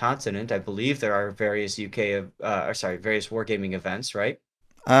on the continent, I believe there are various various wargaming events, right?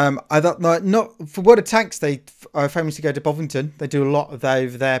 I don't know, not for World of Tanks. They famously go to Bovington. They do a lot of that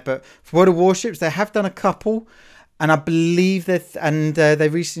over there. But for World of Warships, they have done a couple, and I believe that, and they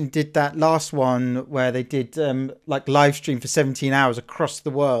recently did that last one where they did like live stream for 17 hours across the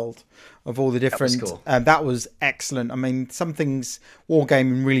world of all the different. That was cool. That was excellent. I mean, some things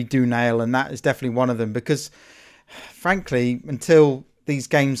wargaming really do nail, and that is definitely one of them, because frankly, until these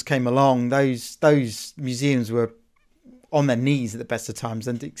games came along, those museums were on their knees at the best of times,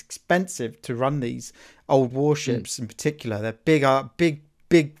 and it's expensive to run these old warships in particular. They're big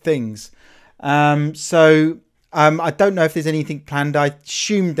things. So I don't know if there's anything planned. I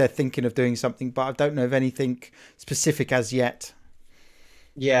assumed they're thinking of doing something, but I don't know of anything specific as yet.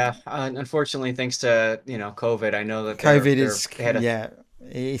 Yeah, unfortunately, thanks to COVID, I know that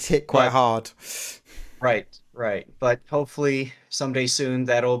it's hit quite hard. Right. But hopefully someday soon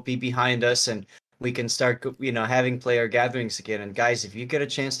that'll be behind us, and we can start, having player gatherings again. And guys, if you get a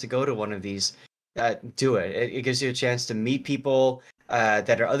chance to go to one of these, do it. It gives you a chance to meet people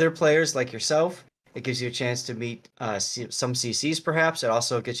that are other players like yourself. It gives you a chance to meet some CCs, perhaps. It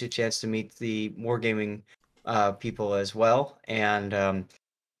also gets you a chance to meet the wargaming people as well. And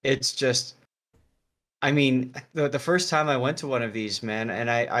it's just, I mean, the first time I went to one of these, man, and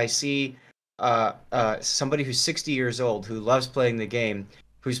I see somebody who's 60 years old who loves playing the game,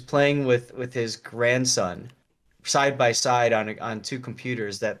 who's playing with his grandson side by side on two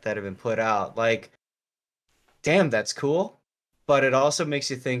computers that have been put out. Like, damn, that's cool. But it also makes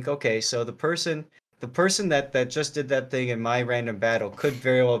you think, okay, so the person that just did that thing in my random battle could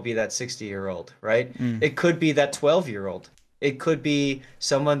very well be that 60-year-old, right? It could be that 12-year-old. It could be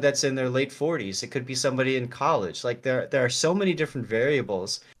someone that's in their late 40s. It could be somebody in college. Like, there are so many different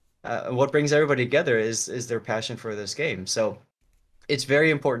variables. What brings everybody together is their passion for this game. So it's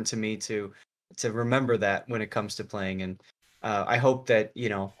very important to me to remember that when it comes to playing. And I hope that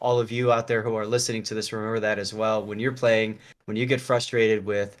all of you out there who are listening to this remember that as well. When you're playing, when you get frustrated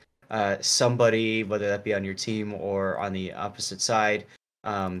with somebody, whether that be on your team or on the opposite side,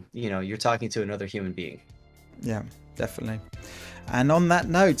 you're talking to another human being. Yeah, definitely. And on that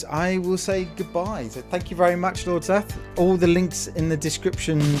note, I will say goodbye. So thank you very much, Lord Zath. All the links in the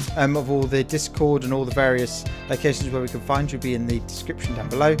description of all the Discord and all the various locations where we can find you will be in the description down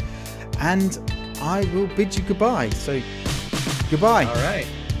below. And I will bid you goodbye. So goodbye. All right.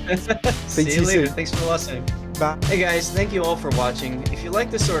 See you later. Thanks for listening. Bye. Hey guys, thank you all for watching. If you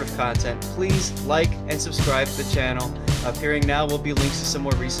like this sort of content, please like and subscribe to the channel. Appearing now will be links to some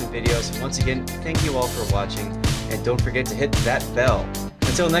more recent videos. And once again, thank you all for watching. And don't forget to hit that bell.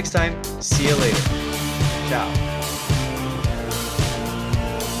 Until next time, see you later. Ciao.